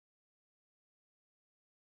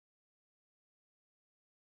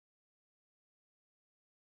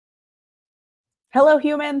Hello,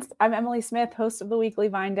 humans. I'm Emily Smith, host of the weekly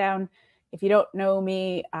Vine Down. If you don't know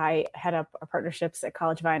me, I head up our partnerships at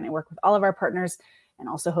College Vine. I work with all of our partners and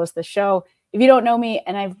also host the show. If you don't know me,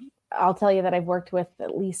 and I'll tell you that I've worked with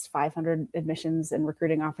at least 500 admissions and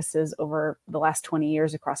recruiting offices over the last 20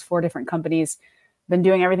 years across 4 different companies. Been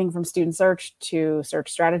doing everything from student search to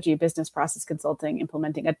search strategy, business process consulting,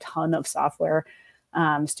 implementing a ton of software,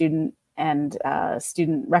 student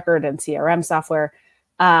record and CRM software.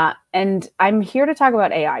 And I'm here to talk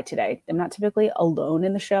about AI today. I'm not typically alone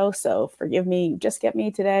in the show, so forgive me, just get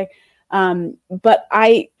me today. But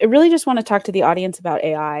I really just want to talk to the audience about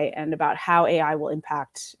AI and about how AI will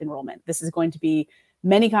impact enrollment. This is going to be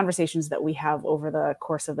many conversations that we have over the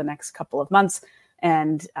course of the next couple of months.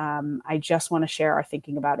 And I just want to share our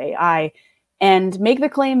thinking about AI and make the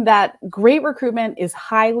claim that great recruitment is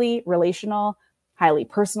highly relational, highly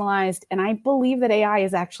personalized. And I believe that AI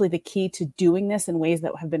is actually the key to doing this in ways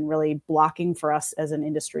that have been really blocking for us as an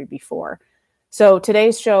industry before. So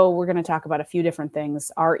today's show, we're going to talk about a few different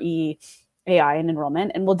things, RE, AI, and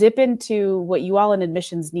enrollment, and we'll dip into what you all in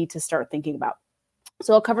admissions need to start thinking about.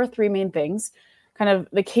 So I'll cover 3 main things, kind of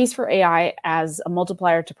the case for AI as a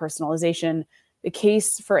multiplier to personalization, the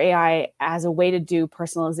case for AI as a way to do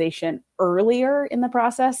personalization earlier in the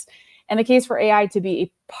process, and the case for AI to be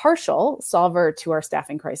a partial solver to our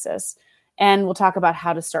staffing crisis. And we'll talk about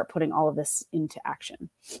how to start putting all of this into action.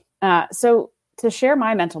 So to share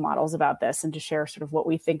my mental models about this and to share sort of what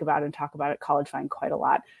we think about and talk about at College Vine quite a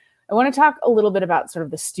lot, I want to talk a little bit about sort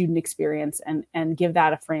of the student experience and give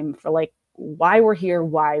that a frame for like why we're here,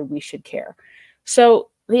 why we should care. So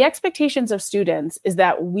the expectations of students is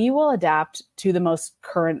that we will adapt to the most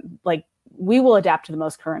current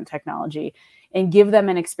technology and give them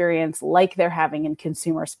an experience like they're having in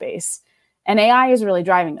consumer space. And AI is really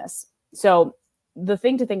driving this. So the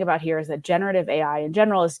thing to think about here is that generative AI in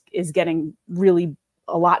general is getting really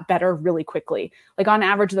a lot better really quickly. Like on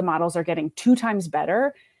average, the models are getting 2 times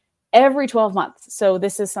better every 12 months. So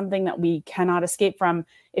this is something that we cannot escape from.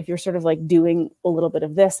 If you're sort of like doing a little bit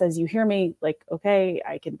of this as you hear me, like, okay,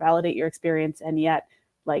 I can validate your experience and yet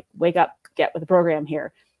like wake up, get with the program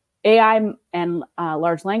here. AI and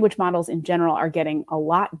large language models in general are getting a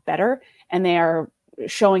lot better and they are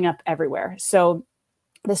showing up everywhere. So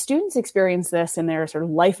the students experience this in their sort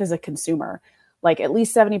of life as a consumer. Like at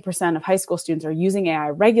least 70% of high school students are using AI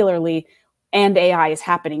regularly, and AI is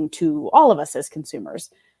happening to all of us as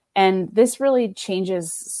consumers. And this really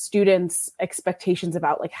changes students' expectations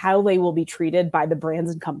about like how they will be treated by the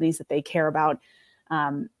brands and companies that they care about.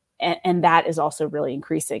 And that is also really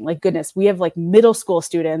increasing. Like, goodness, we have like middle school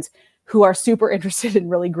students who are super interested in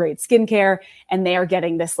really great skincare, and they are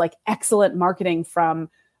getting this like excellent marketing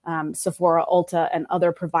from Sephora, Ulta, and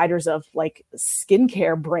other providers of like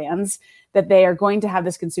skincare brands, that they are going to have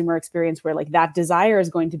this consumer experience where like that desire is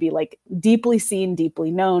going to be like deeply seen,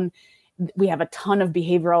 deeply known. We have a ton of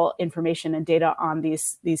behavioral information and data on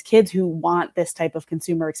these kids who want this type of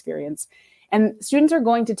consumer experience. And students are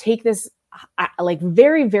going to take this like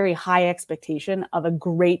very, very high expectation of a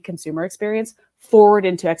great consumer experience forward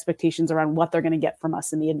into expectations around what they're going to get from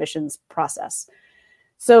us in the admissions process.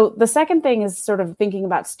 So the second thing is sort of thinking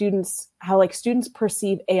about students, how like students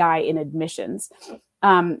perceive AI in admissions.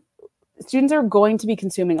 Students are going to be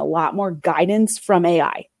consuming a lot more guidance from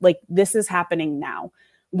AI. Like this is happening now.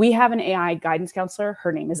 We have an AI guidance counselor.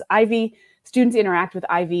 Her name is Ivy. Students interact with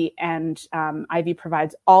Ivy, and Ivy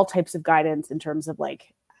provides all types of guidance in terms of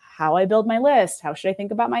like how I build my list. How should I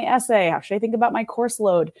think about my essay? How should I think about my course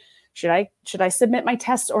load? Should I submit my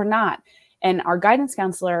tests or not? And our guidance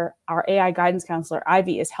counselor, our AI guidance counselor,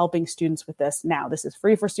 Ivy, is helping students with this now. This is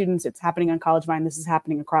free for students. It's happening on College Vine. This is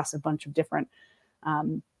happening across a bunch of different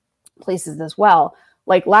places as well.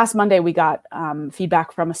 Like last Monday, we got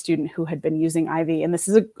feedback from a student who had been using Ivy. And this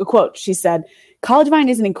is a quote. She said, "College Vine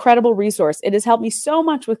is an incredible resource. It has helped me so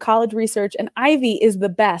much with college research, and Ivy is the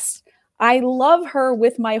best. I love her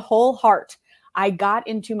with my whole heart. I got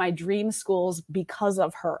into my dream schools because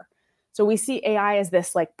of her." So we see AI as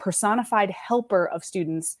this like personified helper of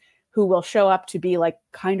students who will show up to be like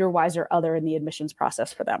kinder, wiser, other in the admissions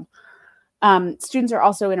process for them. Students are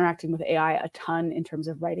also interacting with AI a ton in terms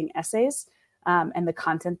of writing essays and the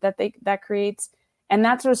content that creates. And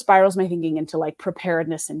that sort of spirals my thinking into like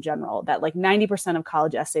preparedness in general, that like 90% of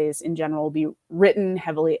college essays in general will be written,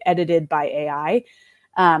 heavily edited by AI.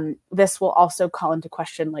 This will also call into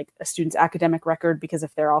question like a student's academic record, because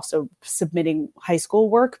if they're also submitting high school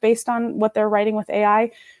work based on what they're writing with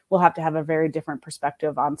AI, we'll have to have a very different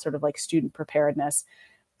perspective on sort of like student preparedness.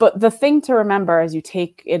 But the thing to remember as you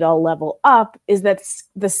take it a level up is that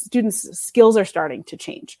the students' skills are starting to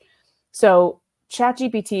change. So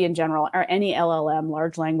ChatGPT in general, or any LLM,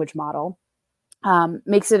 large language model,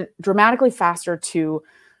 makes it dramatically faster to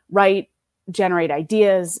write, generate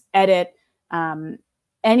ideas, edit,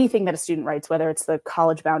 anything that a student writes, whether it's the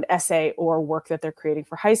college-bound essay or work that they're creating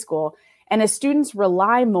for high school. And as students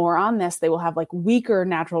rely more on this, they will have like weaker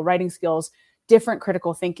natural writing skills, different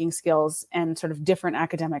critical thinking skills, and sort of different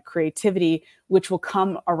academic creativity, which will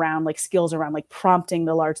come around like skills around like prompting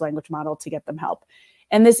the large language model to get them help.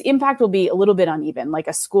 And this impact will be a little bit uneven, like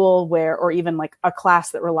a school where, or even like a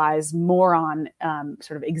class that relies more on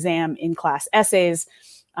sort of exam in class essays,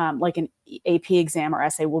 like an AP exam or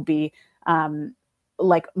essay will be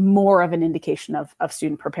like more of an indication of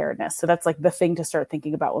student preparedness. So that's like the thing to start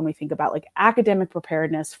thinking about when we think about like academic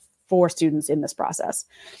preparedness for students in this process.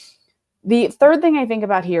 The third thing I think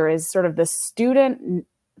about here is sort of the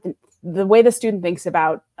way the student thinks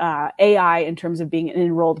about AI in terms of being an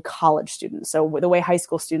enrolled college student. So the way high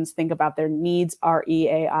school students think about their needs,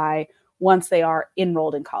 REAI, once they are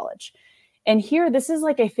enrolled in college. And here, this is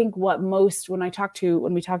like, I think what most, when we talk to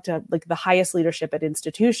like the highest leadership at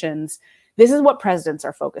institutions, this is what presidents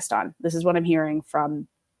are focused on. This is what I'm hearing from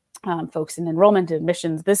folks in enrollment and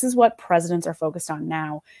admissions. This is what presidents are focused on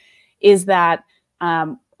now, is that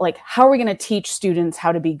like, how are we going to teach students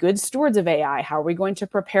how to be good stewards of AI? How are we going to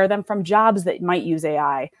prepare them from jobs that might use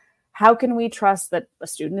AI? How can we trust that a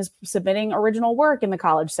student is submitting original work in the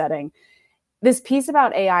college setting? This piece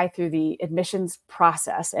about AI through the admissions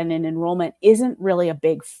process and in enrollment isn't really a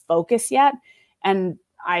big focus yet. And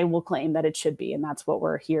I will claim that it should be. And that's what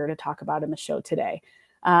we're here to talk about in the show today.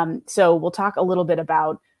 So we'll talk a little bit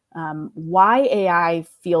about why AI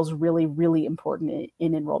feels really, really important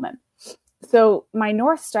in enrollment. So my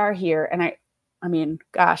North Star here, and I mean,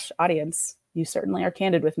 gosh, audience, you certainly are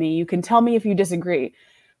candid with me. You can tell me if you disagree.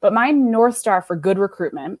 But my North Star for good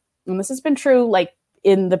recruitment, and this has been true like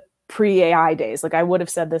in the pre-AI days, like I would have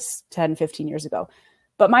said this 10, 15 years ago.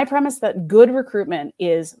 But my premise that good recruitment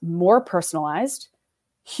is more personalized,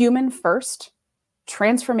 human first,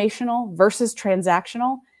 transformational versus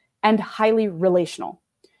transactional, and highly relational.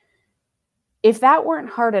 If that weren't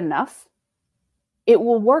hard enough, it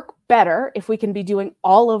will work better if we can be doing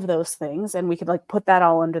all of those things, and we could like put that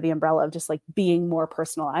all under the umbrella of just like being more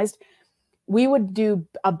personalized. We would do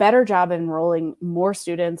a better job of enrolling more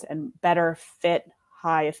students and better fit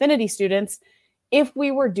high affinity students if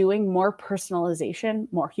we were doing more personalization,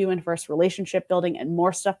 more human first relationship building, and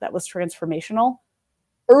more stuff that was transformational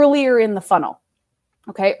earlier in the funnel,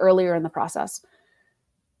 okay, earlier in the process.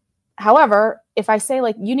 However, if I say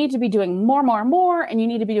like you need to be doing more, and you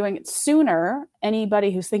need to be doing it sooner, anybody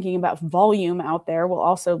who's thinking about volume out there will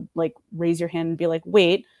also like raise your hand and be like,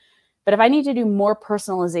 wait, but if I need to do more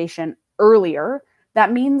personalization earlier,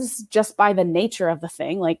 that means just by the nature of the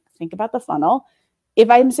thing, like think about the funnel. If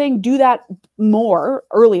I'm saying do that more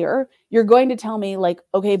earlier, you're going to tell me like,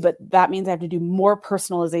 okay, but that means I have to do more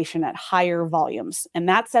personalization at higher volumes. And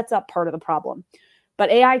that sets up part of the problem. But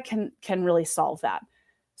AI can really solve that.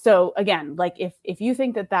 So again, like if you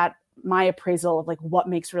think that my appraisal of like what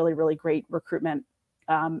makes really, really great recruitment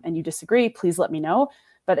and you disagree, please let me know.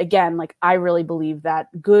 But again, like I really believe that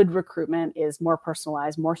good recruitment is more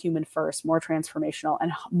personalized, more human first, more transformational,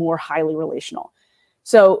 and more highly relational.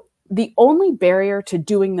 So the only barrier to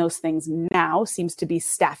doing those things now seems to be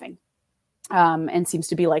staffing and seems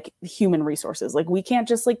to be like human resources. Like we can't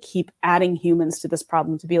just like keep adding humans to this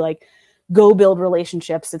problem to be like, go build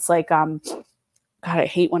relationships. It's like, God, I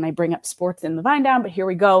hate when I bring up sports in the Vine Down, but here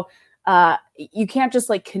we go. You can't just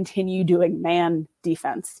like continue doing man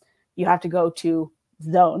defense. You have to go to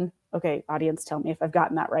zone. Okay, audience, tell me if I've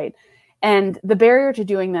gotten that right. And the barrier to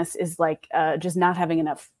doing this is like just not having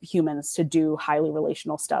enough humans to do highly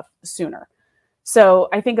relational stuff sooner. So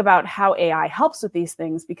I think about how AI helps with these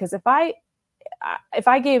things, because if I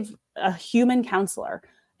gave a human counselor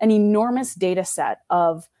an enormous data set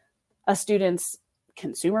of a student's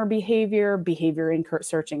consumer behavior in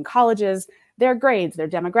searching colleges, their grades, their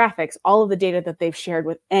demographics, all of the data that they've shared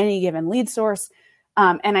with any given lead source.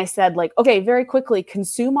 And I said like, okay, very quickly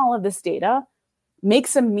consume all of this data, make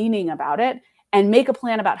some meaning about it, and make a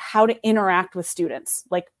plan about how to interact with students.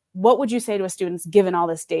 Like, what would you say to a student given all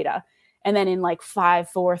this data? And then in like 5,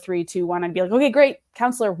 4, 3, 2, 1, I'd be like, okay, great,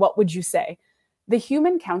 counselor, what would you say? The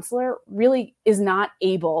human counselor really is not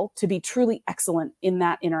able to be truly excellent in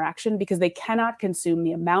that interaction because they cannot consume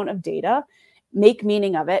the amount of data, make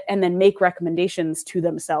meaning of it, and then make recommendations to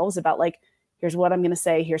themselves about like, here's what I'm going to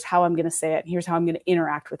say, here's how I'm going to say it, here's how I'm going to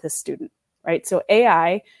interact with this student, right? So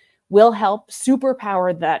AI will help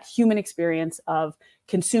superpower that human experience of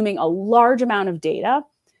consuming a large amount of data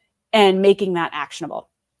and making that actionable.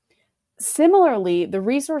 Similarly, the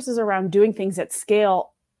resources around doing things at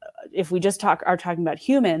scale, if we just are talking about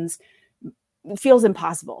humans, feels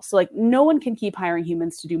impossible. So like no one can keep hiring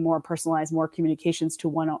humans to do more personalized, more communications to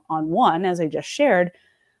one-on-one, as I just shared.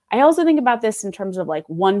 I also think about this in terms of like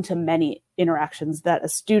one-to-many interactions that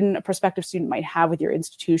a prospective student might have with your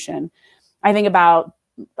institution. I think about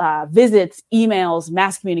visits, emails,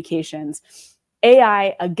 mass communications.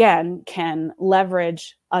 AI, again, can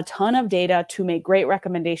leverage a ton of data to make great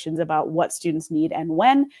recommendations about what students need and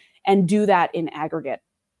when, and do that in aggregate.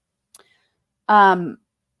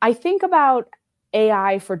 I think about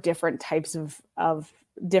AI for different types of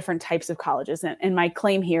colleges, and my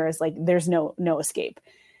claim here is like there's no escape.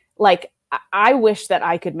 Like I wish that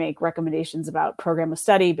I could make recommendations about program of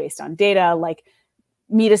study based on data, like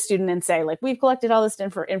meet a student and say, like, we've collected all this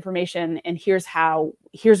information and here's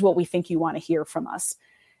what we think you want to hear from us.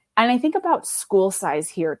 And I think about school size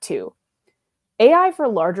here too. AI for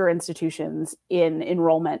larger institutions in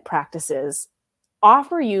enrollment practices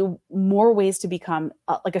offer you more ways to become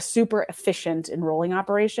like a super efficient enrolling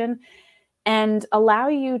operation and allow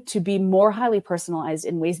you to be more highly personalized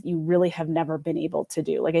in ways that you really have never been able to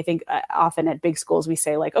do. Like I think often at big schools, we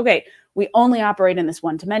say like, okay, we only operate in this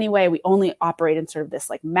one-to-many way. We only operate in sort of this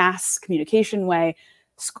like mass communication way.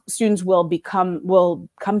 Students will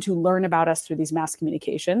come to learn about us through these mass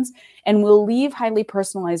communications, and we'll leave highly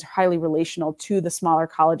personalized, highly relational to the smaller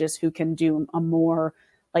colleges who can do a more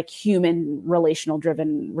like human relational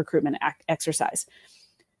driven recruitment exercise.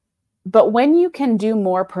 But when you can do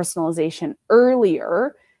more personalization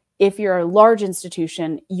earlier, if you're a large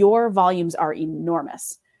institution, your volumes are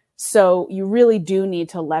enormous. So you really do need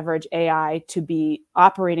to leverage AI to be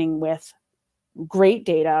operating with great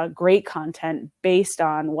data, great content based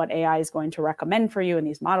on what AI is going to recommend for you. And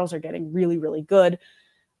these models are getting really, really good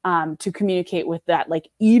to communicate with that like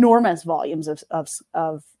enormous volumes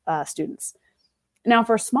of students. Now,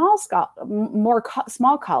 for small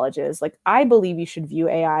colleges, like I believe you should view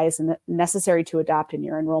AI as necessary to adopt in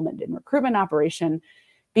your enrollment and recruitment operation,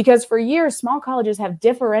 because for years, small colleges have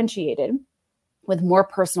differentiated with more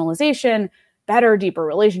personalization, better, deeper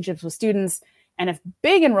relationships with students. And if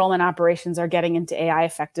big enrollment operations are getting into AI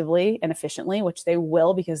effectively and efficiently, which they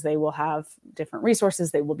will because they will have different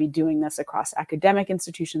resources, they will be doing this across academic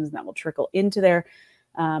institutions, and that will trickle into their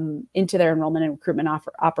enrollment and recruitment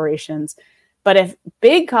operations. But if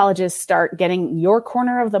big colleges start getting your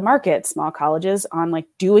corner of the market, small colleges, on like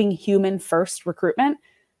doing human first recruitment,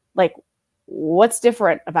 like what's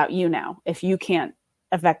different about you now if you can't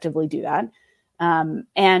effectively do that?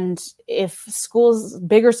 And if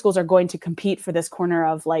bigger schools are going to compete for this corner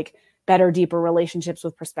of like better, deeper relationships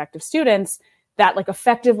with prospective students, that like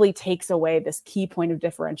effectively takes away this key point of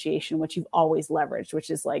differentiation, which you've always leveraged,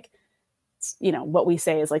 which is like, you know, what we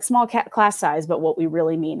say is like small class size, but what we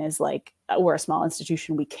really mean is like, we're a small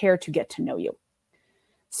institution. We care to get to know you.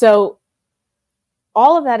 So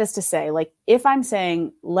all of that is to say, like, if I'm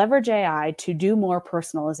saying leverage AI to do more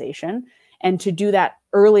personalization and to do that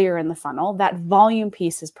earlier in the funnel, that volume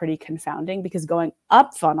piece is pretty confounding, because going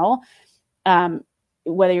up funnel,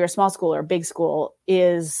 whether you're a small school or a big school,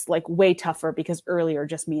 is like way tougher, because earlier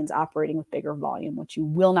just means operating with bigger volume, which you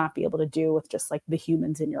will not be able to do with just like the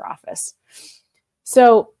humans in your office.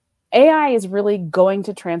 So AI is really going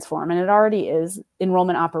to transform, and it already is,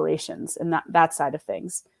 enrollment operations and that side of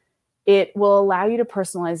things. It will allow you to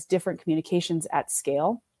personalize different communications at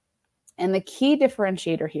scale. And the key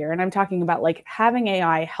differentiator here, and I'm talking about like having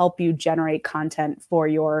AI help you generate content for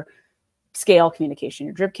your scale communication,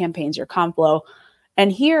 your drip campaigns, your comp flow.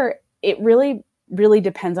 And here it really, really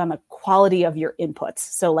depends on the quality of your inputs.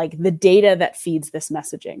 So like the data that feeds this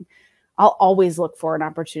messaging. I'll always look for an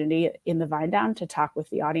opportunity in the Vine Down to talk with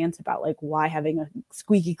the audience about like why having a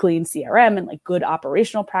squeaky clean CRM and like good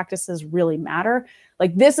operational practices really matter.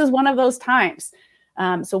 Like this is one of those times.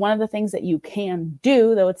 So one of the things that you can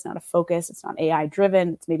do, though it's not a focus, it's not AI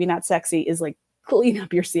driven, it's maybe not sexy, is like clean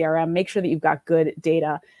up your CRM, make sure that you've got good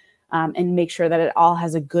data, and make sure that it all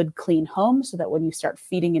has a good, clean home, so that when you start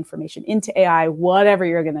feeding information into AI, whatever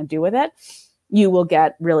you're going to do with it, you will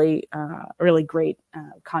get really, really great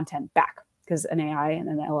content back, because an AI and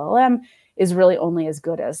an LLM is really only as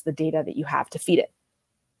good as the data that you have to feed it.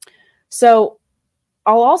 So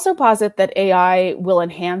I'll also posit that AI will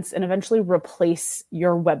enhance and eventually replace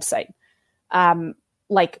your website.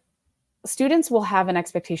 Like students will have an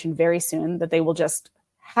expectation very soon that they will just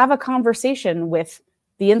have a conversation with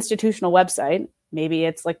the institutional website. Maybe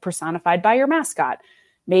it's like personified by your mascot.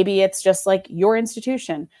 Maybe it's just like your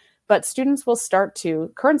institution. But students will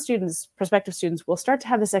current students, prospective students will start to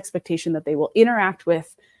have this expectation that they will interact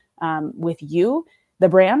with you, the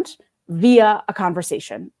brand, via a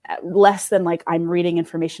conversation, less than like I'm reading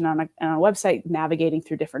information on a website, navigating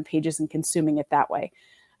through different pages and consuming it that way.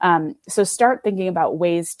 So start thinking about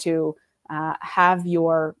ways to have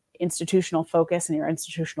your institutional focus and your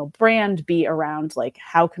institutional brand be around like,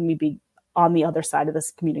 how can we be on the other side of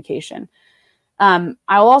this communication? I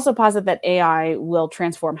will also posit that AI will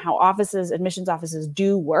transform how admissions offices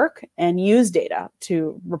do work and use data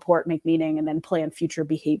to report, make meaning, and then plan future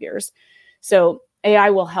behaviors. So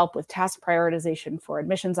AI will help with task prioritization for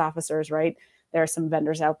admissions officers, right? There are some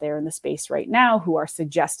vendors out there in the space right now who are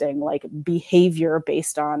suggesting like behavior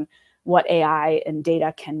based on what AI and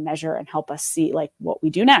data can measure and help us see like what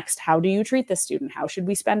we do next. How do you treat this student? How should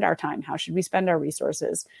we spend our time? How should we spend our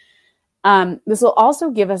resources? This will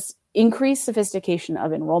also give us increased sophistication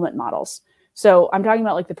of enrollment models. So I'm talking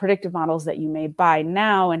about like the predictive models that you may buy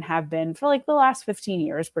now and have been for like the last 15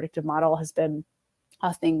 years. Predictive model has been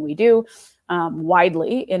a thing we do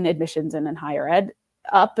widely in admissions and in higher ed.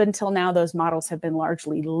 Up until now, those models have been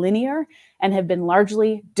largely linear and have been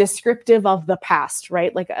largely descriptive of the past,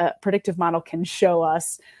 right? Like a predictive model can show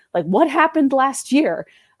us like what happened last year,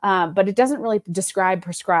 but it doesn't really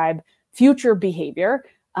prescribe future behavior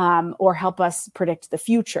or help us predict the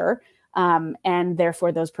future. And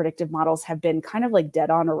therefore, those predictive models have been kind of like dead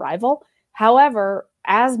on arrival. However,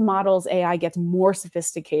 as AI gets more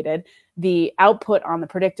sophisticated, the output on the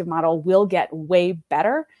predictive model will get way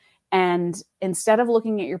better. And instead of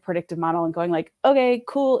looking at your predictive model and going like, okay,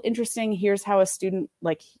 cool, interesting, here's how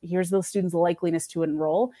here's the student's likeliness to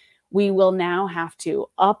enroll, we will now have to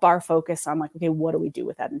up our focus on like, okay, what do we do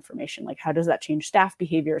with that information? Like, how does that change staff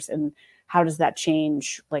behaviors? And how does that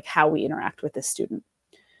change like how we interact with this student?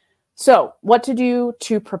 So what to do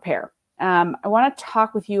to prepare? I want to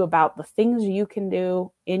talk with you about the things you can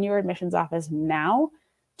do in your admissions office now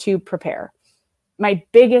to prepare. My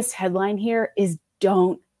biggest headline here is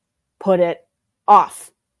don't put it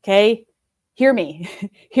off. Okay. Hear me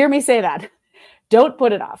say that. Don't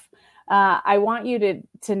put it off. I want you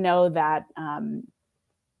to know that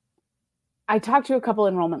I talked to a couple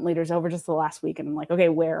enrollment leaders over just the last week, and I'm like, okay,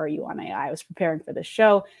 where are you on AI? I was preparing for this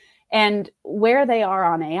show, and where they are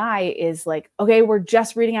on AI is like, okay, we're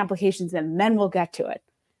just reading applications and then we'll get to it.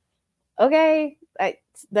 Okay,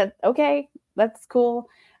 that's cool.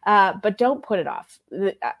 But don't put it off.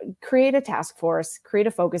 Create a task force, create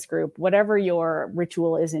a focus group, whatever your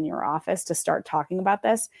ritual is in your office to start talking about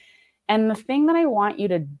this. And the thing that I want you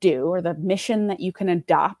to do, or the mission that you can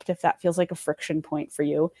adopt, if that feels like a friction point for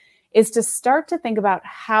you, is to start to think about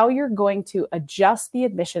how you're going to adjust the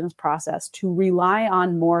admissions process to rely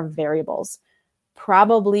on more variables,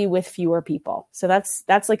 probably with fewer people. So that's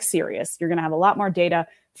like serious. You're going to have a lot more data,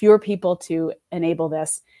 fewer people to enable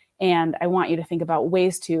this. And I want you to think about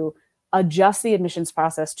ways to adjust the admissions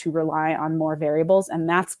process to rely on more variables. And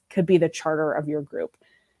that could be the charter of your group.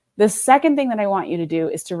 The second thing that I want you to do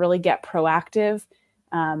is to really get proactive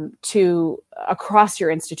to across your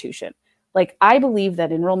institution. Like, I believe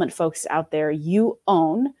that enrollment folks out there, you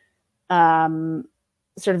own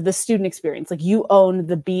sort of the student experience. Like, you own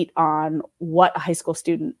the beat on what a high school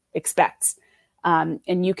student expects.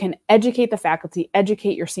 And you can educate the faculty,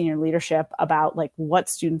 educate your senior leadership about like what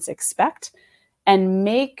students expect, and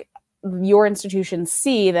make your institution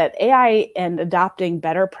see that AI and adopting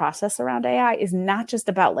better process around AI is not just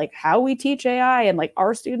about like how we teach AI and like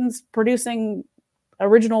our students producing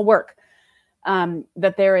original work.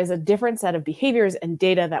 That there is a different set of behaviors and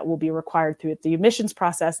data that will be required through the admissions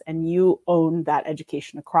process, and you own that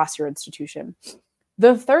education across your institution.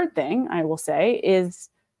 The third thing I will say is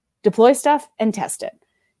deploy stuff and test it.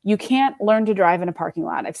 You can't learn to drive in a parking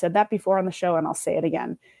lot. I've said that before on the show, and I'll say it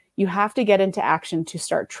again. You have to get into action to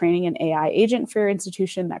start training an AI agent for your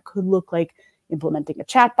institution. That could look like implementing a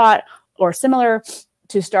chatbot or similar,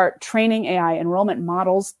 to start training AI enrollment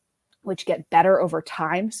models, which get better over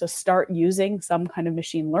time. So start using some kind of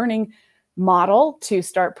machine learning model to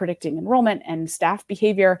start predicting enrollment and staff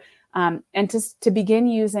behavior, and to begin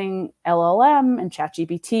using LLM and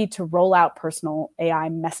ChatGPT to roll out personal AI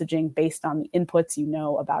messaging based on the inputs you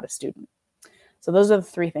know about a student. So those are the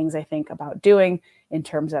three things I think about doing in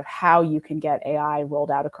terms of how you can get AI rolled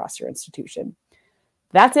out across your institution.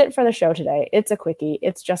 That's it for the show today. It's a quickie.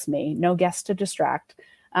 It's just me, no guests to distract.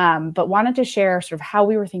 But wanted to share sort of how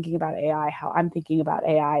we were thinking about AI, how I'm thinking about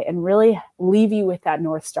AI, and really leave you with that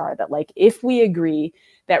North Star that like, if we agree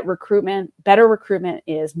that better recruitment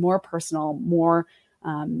is more personal, more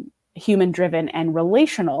human driven and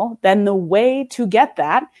relational, then the way to get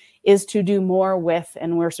that is to do more with,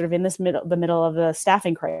 and we're sort of in the middle of the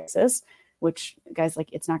staffing crisis, which, guys, like,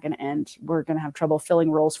 it's not going to end. We're going to have trouble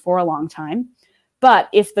filling roles for a long time. But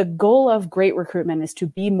if the goal of great recruitment is to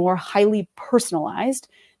be more highly personalized,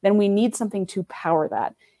 then we need something to power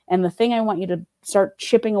that. And the thing I want you to start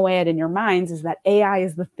chipping away at in your minds is that AI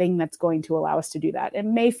is the thing that's going to allow us to do that. It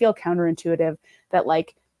may feel counterintuitive that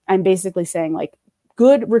like I'm basically saying like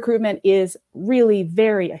good recruitment is really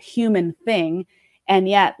very a human thing. And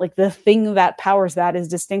yet like the thing that powers that is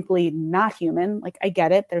distinctly not human. Like I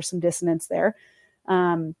get it. There's some dissonance there.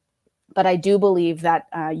 But I do believe that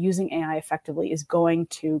using AI effectively is going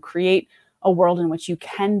to create a world in which you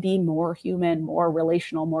can be more human, more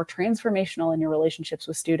relational, more transformational in your relationships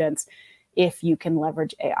with students if you can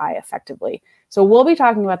leverage AI effectively. So we'll be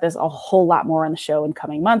talking about this a whole lot more on the show in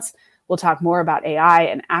coming months. We'll talk more about AI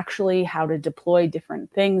and actually how to deploy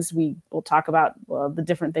different things. We will talk about the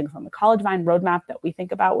different things on the CollegeVine roadmap that we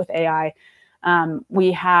think about with AI.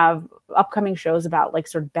 We have upcoming shows about like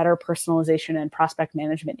sort of better personalization and prospect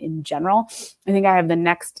management in general. I think I have the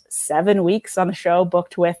next 7 weeks on the show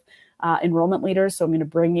booked with enrollment leaders. So I'm going to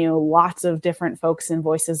bring you lots of different folks and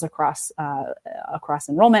voices across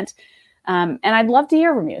enrollment. And I'd love to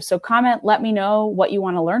hear from you. So comment, let me know what you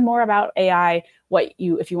want to learn more about AI,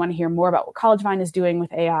 if you want to hear more about what CollegeVine is doing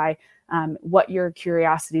with AI, what your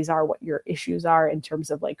curiosities are, what your issues are in terms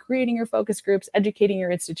of like creating your focus groups, educating your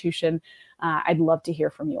institution. I'd love to hear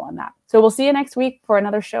from you on that. So we'll see you next week for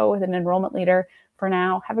another show with an enrollment leader. For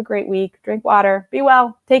now, have a great week, drink water, be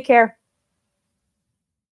well, take care.